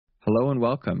Hello and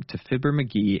welcome to Fibber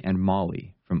McGee and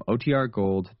Molly from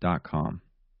OTRGold.com.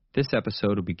 This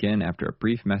episode will begin after a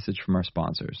brief message from our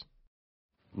sponsors.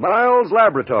 Miles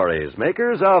Laboratories,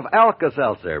 makers of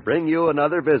Alka-Seltzer, bring you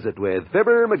another visit with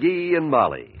Fibber McGee and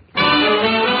Molly.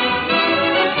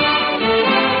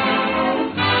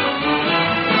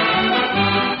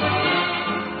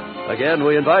 Again,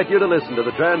 we invite you to listen to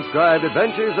the transcribed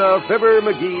adventures of Fibber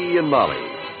McGee and Molly.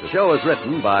 The show is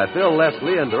written by Phil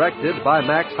Leslie and directed by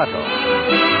Max Hutto.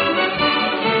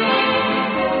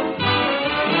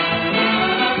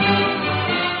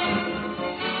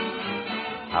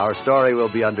 Our story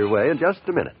will be underway in just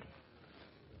a minute.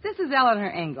 This is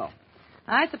Eleanor Engel.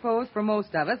 I suppose for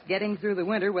most of us, getting through the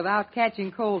winter without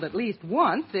catching cold at least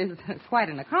once is quite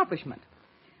an accomplishment.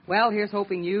 Well, here's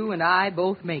hoping you and I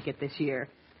both make it this year.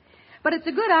 But it's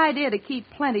a good idea to keep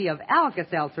plenty of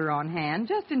Alka-Seltzer on hand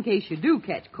just in case you do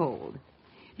catch cold.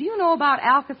 Do you know about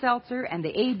Alka-Seltzer and the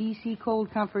ABC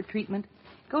Cold Comfort treatment?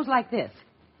 It goes like this.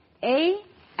 A,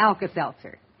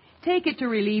 Alka-Seltzer. Take it to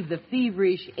relieve the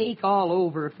feverish,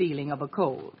 ache-all-over feeling of a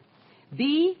cold.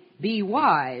 B, be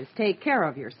wise. Take care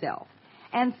of yourself.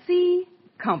 And C,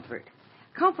 comfort.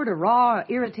 Comfort a raw,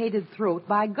 irritated throat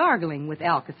by gargling with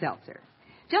Alka-Seltzer.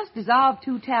 Just dissolve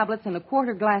 2 tablets in a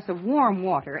quarter glass of warm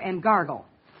water and gargle.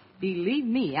 Believe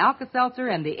me, Alka-Seltzer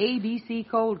and the ABC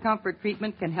Cold Comfort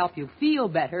treatment can help you feel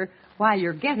better while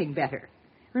you're getting better.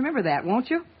 Remember that, won't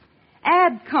you?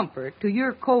 Add comfort to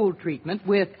your cold treatment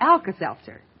with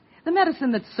Alka-Seltzer, the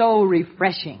medicine that's so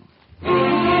refreshing.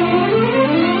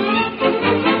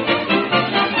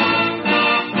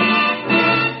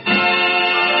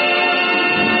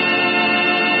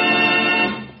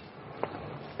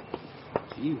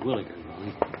 Gee willikers,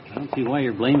 Molly. I don't see why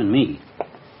you're blaming me.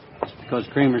 Just because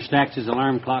Kramer stacks his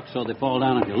alarm clocks so they fall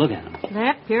down if you look at them.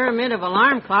 That pyramid of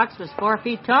alarm clocks was 4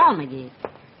 feet tall, McGee.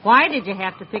 Why did you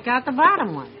have to pick out the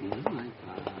bottom one?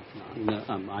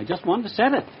 I just wanted to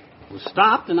set it. It was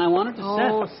stopped, and I wanted to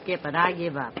set. Oh, skip it. I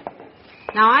give up.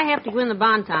 Now, I have to go in the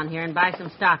Bonton here and buy some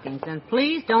stockings, and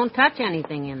please don't touch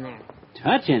anything in there.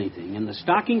 Touch anything? In the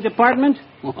stocking department?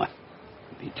 Oh, I'd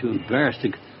be too embarrassed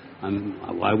to...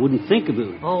 I wouldn't think of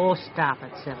it. Oh, stop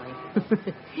it, silly.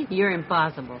 You're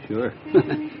impossible. Sure.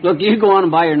 Look, you go on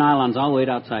and buy your nylons. I'll wait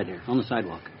outside here, on the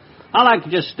sidewalk. I like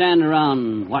to just stand around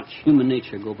and watch human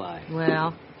nature go by.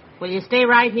 Well, will you stay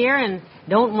right here and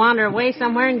don't wander away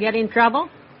somewhere and get in trouble?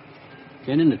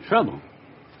 Get into trouble?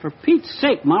 For Pete's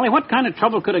sake, Molly, what kind of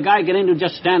trouble could a guy get into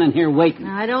just standing here waiting?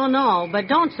 I don't know, but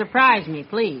don't surprise me,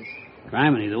 please.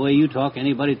 Criminy, the way you talk,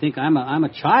 anybody'd think I'm a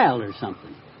child or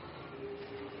something.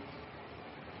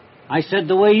 I said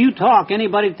the way you talk,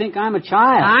 anybody'd think I'm a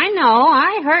child. I know.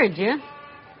 I heard you.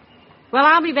 Well,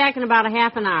 I'll be back in about a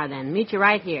half an hour then. Meet you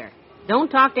right here. Don't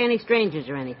talk to any strangers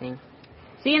or anything.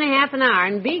 See you in a half an hour,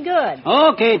 and be good.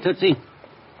 Okay, Tootsie.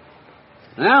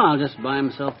 Well, I'll just buy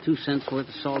myself 2 cents worth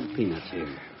of salted peanuts here.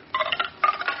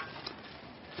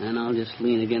 And I'll just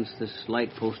lean against this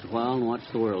light post a while and watch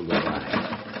the world go by.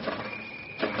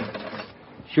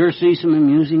 Sure see some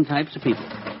amusing types of people.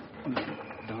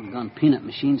 Doggone peanut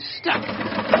machine's stuck.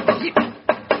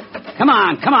 Come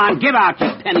on, give out, you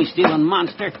penny-stealing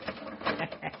monster.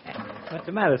 What's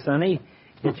the matter, Sonny?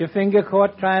 Get your finger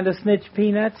caught trying to snitch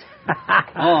peanuts?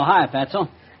 Oh, hi, Fatso.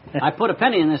 I put a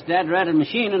penny in this dad-ratted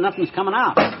machine and nothing's coming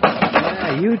out.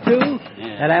 Yeah, you too?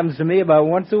 Yeah. That happens to me about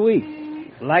once a week.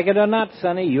 Like it or not,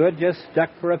 Sonny, you're just stuck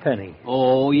for a penny.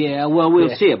 Oh, yeah, well,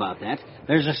 we'll see about that.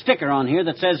 There's a sticker on here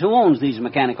that says who owns these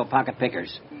mechanical pocket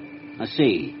pickers. Let's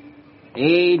see.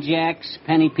 Ajax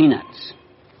Penny Peanuts.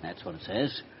 That's what it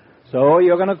says. So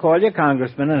you're going to call your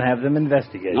congressman and have them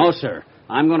investigate. No, sir.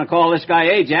 I'm going to call this guy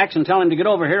Ajax and tell him to get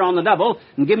over here on the double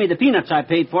and give me the peanuts I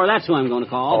paid for. That's who I'm going to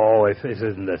call. Oh, if this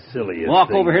isn't the silliest Walk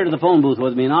thing. over here to the phone booth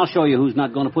with me, and I'll show you who's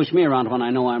not going to push me around when I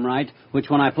know I'm right. Which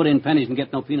when I put in pennies and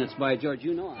get no peanuts, by George,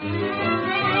 you know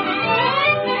I...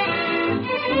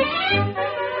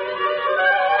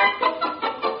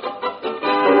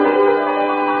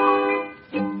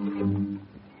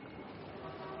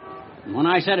 When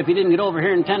I said if he didn't get over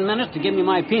here in 10 minutes to give me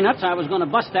my peanuts, I was going to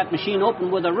bust that machine open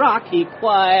with a rock, he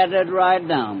quieted right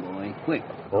down, boy. Quick.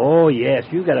 Oh, yes,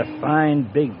 you got a fine,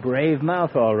 big, brave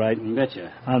mouth, all right.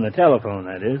 Betcha. On the telephone,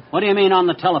 that is. What do you mean on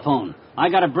the telephone? I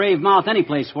got a brave mouth any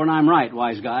place when I'm right,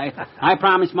 wise guy. I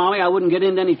promised Molly I wouldn't get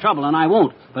into any trouble, and I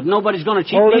won't. But nobody's going to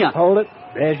cheat me up. Hold it.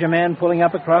 There's your man pulling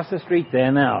up across the street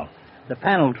there now. The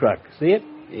panel truck. See it?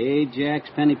 Ajax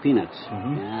Penny Peanuts.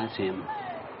 Mm-hmm. Yeah, that's him.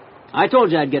 I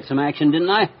told you I'd get some action, didn't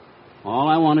I? All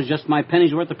I want is just my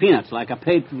penny's worth of peanuts, like I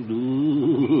paid for...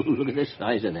 Ooh, look at the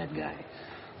size of that guy.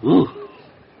 Ooh.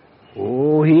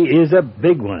 Oh, he is a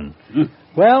big one.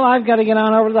 Well, I've got to get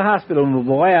on over to the hospital, my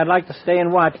boy. I'd like to stay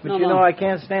and watch, but No. I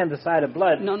can't stand the sight of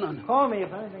blood. No. Call me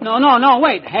if anything... No,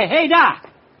 wait. Hey, Doc.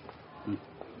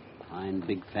 Fine,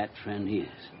 big, fat friend he is.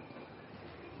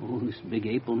 Oh, this big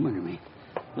ape will murder me.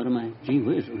 What am I? Gee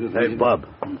whiz. Hey, Bob.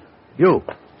 You.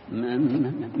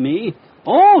 Me?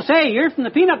 Oh, say, you're from the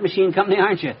Peanut Machine Company,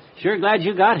 aren't you? Sure glad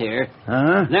you got here.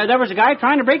 Huh? There was a guy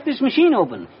trying to break this machine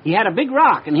open. He had a big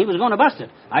rock, and he was going to bust it.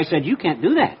 I said, you can't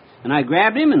do that. And I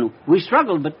grabbed him, and we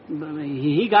struggled, but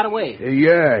he got away.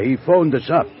 Yeah, he phoned us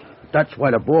up. That's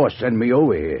why the boss sent me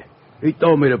over here. He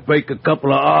told me to break a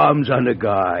couple of arms on the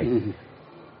guy.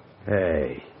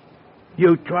 Hey,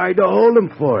 you tried to hold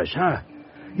him for us, huh?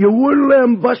 You wouldn't let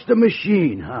him bust the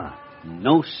machine, huh?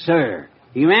 No, sir.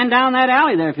 He ran down that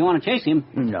alley there if you want to chase him.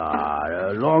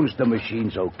 Nah, as long as the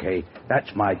machine's okay, that's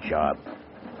my job.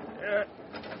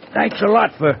 Thanks a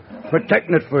lot for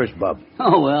protecting it first, Bob.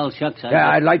 Oh, well, shucks.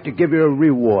 I'd like to give you a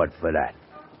reward for that.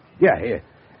 Yeah, here.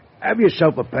 Have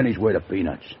yourself a penny's worth of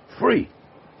peanuts. Free.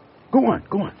 Go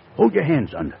on. Hold your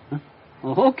hands under. Huh?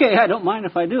 Oh, okay, I don't mind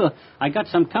if I do. I got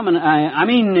some coming. I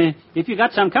mean, if you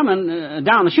got some coming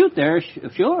down the chute there,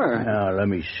 sure. Now, let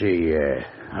me see.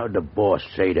 How'd the boss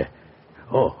say to...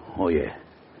 Oh, yeah.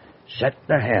 Set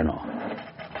the handle.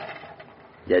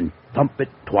 Then thump it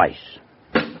twice.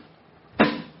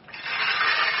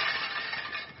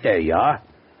 There you are.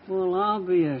 Well, I'll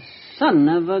be a son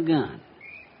of a gun.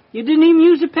 You didn't even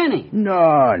use a penny.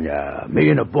 No. Me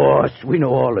and the boss, we know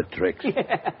all the tricks.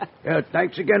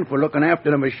 Thanks again for looking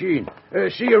after the machine.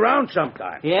 See you around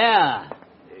sometime. Yeah.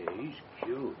 He's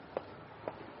cute.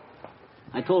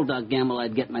 I told Doc Gamble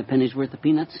I'd get my penny's worth of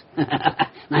peanuts. And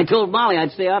I told Molly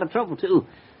I'd stay out of trouble, too.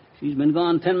 She's been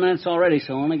gone 10 minutes already,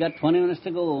 so only got 20 minutes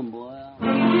to go, boy.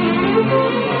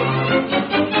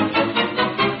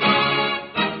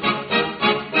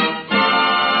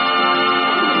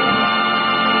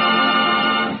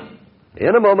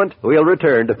 In a moment, we'll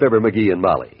return to Fibber McGee and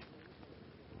Molly.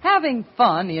 Having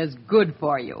fun is good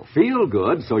for you. Feel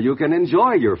good so you can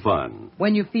enjoy your fun.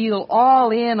 When you feel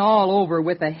all in, all over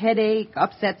with a headache,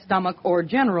 upset stomach, or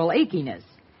general achiness,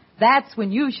 that's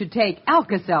when you should take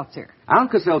Alka-Seltzer.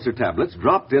 Alka-Seltzer tablets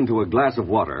dropped into a glass of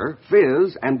water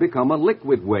fizz and become a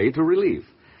liquid way to relief.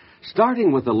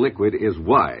 Starting with the liquid is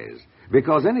wise,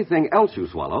 because anything else you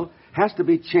swallow has to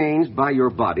be changed by your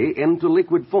body into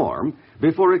liquid form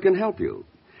before it can help you.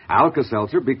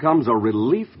 Alka-Seltzer becomes a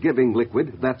relief-giving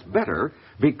liquid that's better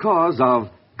because of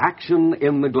action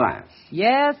in the glass.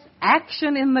 Yes,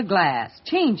 action in the glass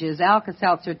changes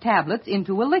Alka-Seltzer tablets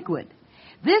into a liquid.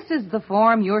 This is the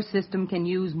form your system can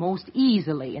use most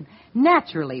easily and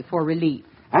naturally for relief.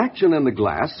 Action in the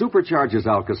glass supercharges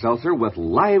Alka-Seltzer with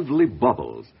lively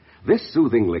bubbles. This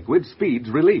soothing liquid speeds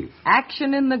relief.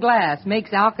 Action in the glass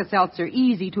makes Alka-Seltzer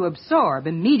easy to absorb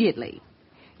immediately.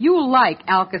 You'll like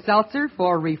Alka-Seltzer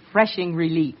for refreshing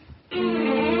relief.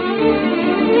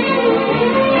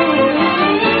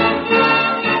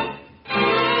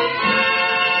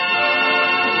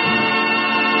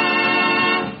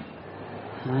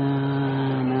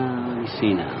 Now, let me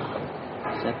see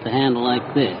now. Set the handle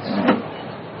like this.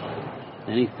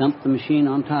 Then he thumped the machine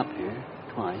on top here,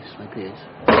 twice, like this.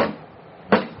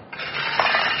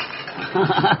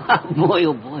 Boy,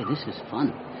 oh boy, this is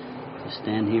fun. Just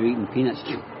stand here eating peanuts,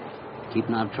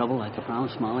 keeping out of trouble like I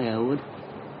promised Molly I would.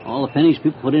 All the pennies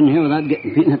people put in here without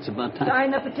getting peanuts about time.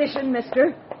 Sign the petition,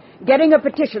 mister. Getting a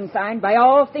petition signed by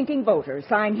all thinking voters.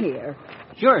 Sign here.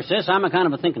 Sure, sis, I'm a kind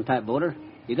of a thinking type voter.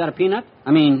 You got a peanut?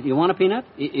 I mean, you want a peanut?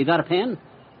 You got a pen?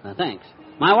 Thanks.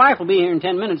 My wife will be here in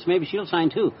 10 minutes. Maybe she'll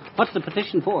sign, too. What's the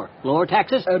petition for? Lower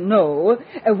taxes? No.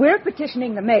 We're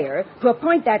petitioning the mayor to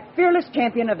appoint that fearless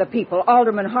champion of the people,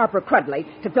 Alderman Harper Crudley,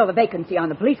 to fill the vacancy on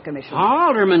the police commission.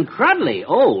 Alderman Crudley?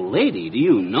 Oh, lady, do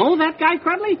you know that guy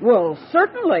Crudley? Well,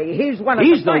 certainly. He's one of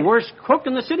He's the worst crook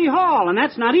in the city hall, and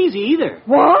that's not easy either.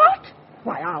 What?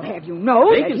 Why, I'll have you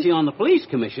know Vacancy on the police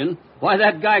commission? Why,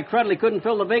 that guy Crudley couldn't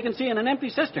fill the vacancy in an empty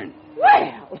cistern.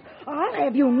 Well, I'll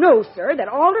have you know, sir, that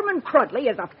Alderman Crudley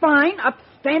is a fine,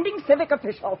 upstanding civic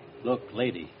official. Look,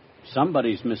 lady,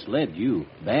 somebody's misled you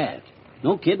bad.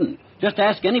 No kidding. Just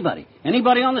ask anybody.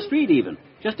 Anybody on the street, even.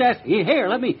 Just ask. Here,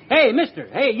 let me. Hey, mister.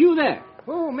 Hey, you there.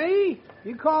 Who, me?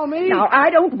 You call me? Now,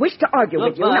 I don't wish to argue Look,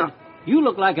 with you. Bud, Now, you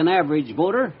look like an average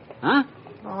voter, huh?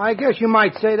 Oh, I guess you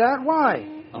might say that. Why?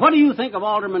 What do you think of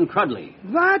Alderman Crudley?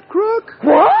 That crook?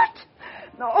 what?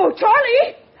 Oh,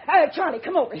 Charlie! Charlie,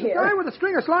 come over here. The guy with a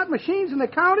string of slot machines in the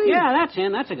county? Yeah, that's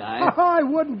him. That's a guy. Oh, I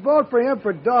wouldn't vote for him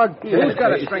for dog. Who's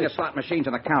got a string of slot machines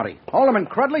in the county? Alderman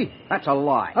Crudley? That's a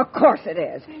lie. Of course it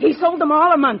is. He sold them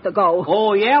all a month ago.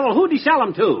 Oh, yeah? Well, who'd he sell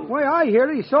them to? Way I hear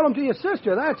it, he sold them to your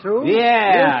sister, that's who.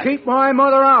 Yeah. You keep my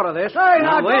mother out of this. Hey,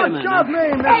 Now, now, wait a don't minute. shove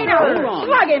me, mister. Hey, now, Hold on.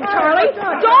 slug him, Charlie.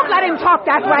 Don't let him talk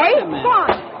that way. Go on.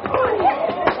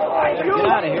 Get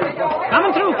out of here.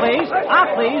 Coming through, please.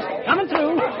 Out, please. Coming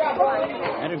through.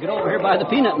 Better get over here by the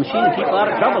peanut machine and keep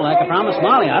out of trouble like I promised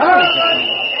Molly.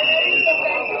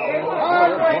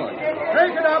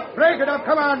 Break it up.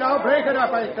 Come on now, break it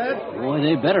up, I said. Boy,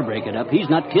 they better break it up. He's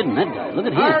not kidding, that guy. Look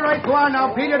at him. All right, go on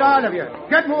now, beat it, all of you.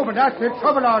 Get moving, that's it.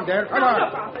 Trouble out there. Come on.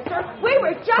 We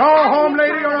were just... Go home,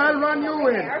 lady, or I'll run you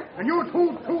in. And you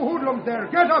two hoodlums there,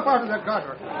 get up out of the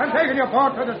gutter. I'm taking you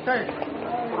both to the station.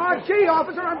 Oh, gee,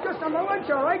 officer, I'm just on my lunch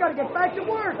hour. I gotta get back to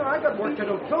work. I got work to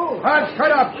do, too.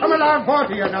 Shut up. Come along, both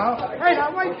of you now. Hey,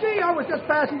 now, wait, gee, I was just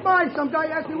passing by. Some guy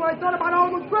asked me what I thought about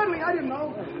Alderman Crudley. I didn't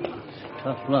know.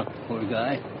 Tough luck, poor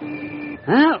guy.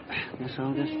 Well, guess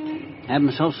I'll just have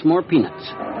myself some more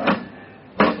peanuts.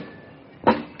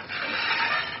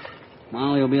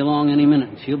 Molly will be along any minute,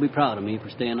 and she'll be proud of me for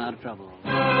staying out of trouble.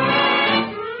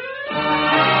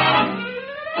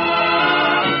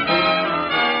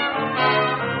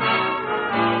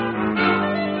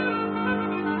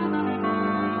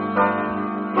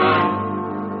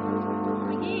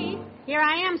 Here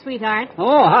I am, sweetheart.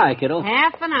 Oh, hi, kiddo.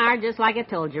 Half an hour, just like I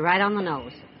told you, right on the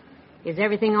nose. Is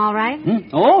everything all right?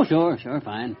 Oh, sure,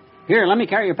 fine. Here, let me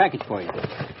carry your package for you.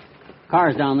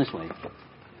 Car's down this way.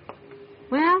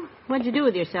 Well, what'd you do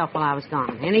with yourself while I was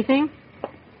gone? Anything?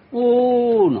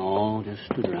 Oh, no, just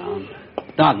stood around.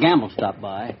 Doc Gamble stopped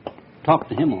by. Talked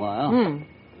to him a while.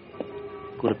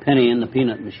 Put a penny in the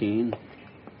peanut machine.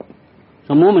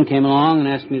 Some woman came along and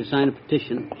asked me to sign a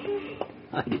petition.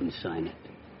 I didn't sign it.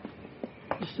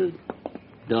 Just a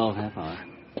dull half hour.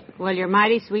 Well, you're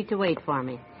mighty sweet to wait for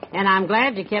me. And I'm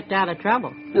glad you kept out of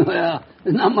trouble. Well,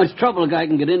 there's not much trouble a guy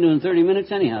can get into in 30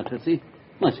 minutes anyhow, Tootsie.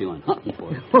 Unless he went hunting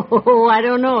for it. Oh, I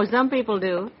don't know. Some people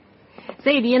do.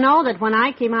 Say, do you know that when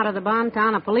I came out of the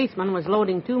Bonton, a policeman was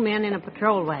loading 2 men in a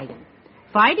patrol wagon?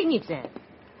 Fighting, he said.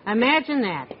 Imagine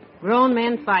that. Grown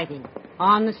men fighting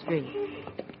on the street.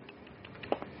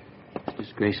 It's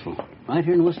disgraceful. Right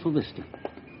here in Wistful Vista.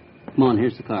 Come on,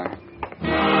 here's the car.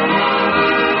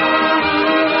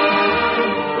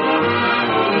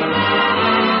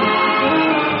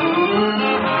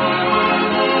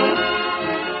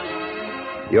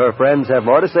 Your friends have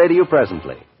more to say to you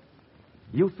presently.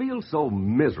 You feel so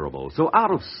miserable, so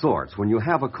out of sorts when you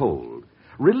have a cold.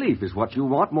 Relief is what you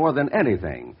want more than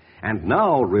anything. And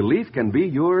now relief can be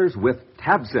yours with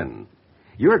Tabsin.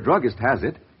 Your druggist has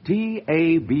it, T-A-B-C-I-N,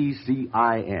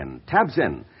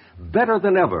 Tabsin. Better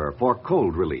than ever for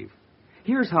cold relief.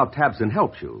 Here's how Tabsin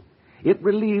helps you. It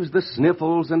relieves the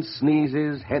sniffles and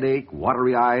sneezes, headache,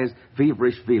 watery eyes,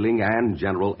 feverish feeling, and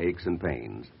general aches and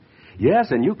pains.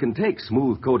 Yes, and you can take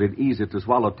smooth-coated,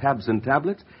 easy-to-swallow Tabsin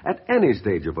tablets at any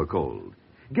stage of a cold.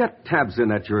 Get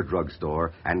Tabsin at your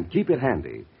drugstore and keep it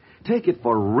handy. Take it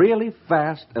for really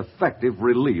fast, effective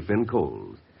relief in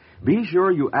colds. Be sure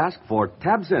you ask for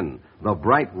Tabsin, the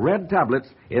bright red tablets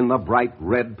in the bright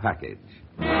red package.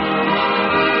 Put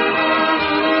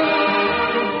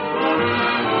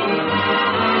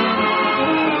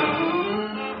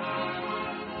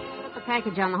the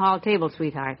package on the hall table,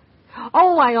 sweetheart.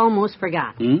 Oh, I almost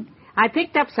forgot. I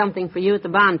picked up something for you at the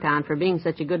Bonton for being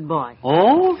such a good boy.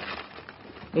 Oh?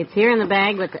 It's here in the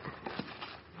bag with the...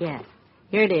 Yes,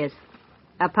 here it is.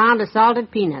 A pound of salted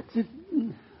peanuts.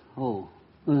 Oh,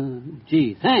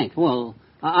 gee, thanks. Well,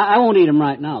 I won't eat them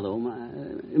right now, though.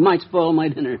 It might spoil my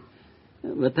dinner.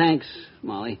 But thanks,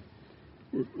 Molly.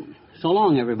 So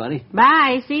long, everybody.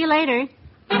 Bye. See you later.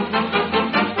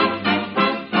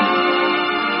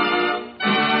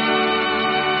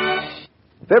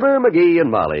 Fibber, McGee,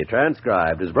 and Molly,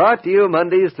 transcribed, is brought to you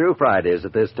Mondays through Fridays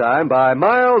at this time by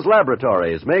Miles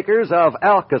Laboratories, makers of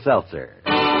Alka-Seltzer.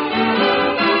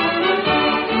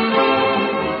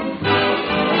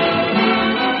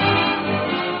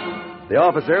 The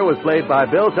officer was played by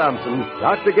Bill Thompson,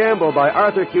 Dr. Gamble by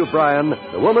Arthur Q. Bryan,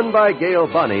 the woman by Gail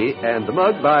Bunny, and the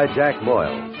mug by Jack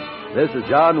Moyles. This is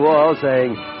John Wall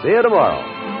saying, see you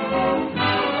tomorrow.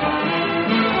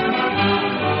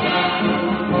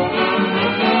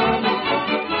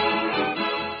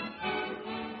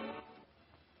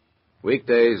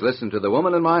 Weekdays, listen to The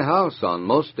Woman in My House on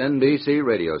most NBC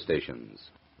radio stations.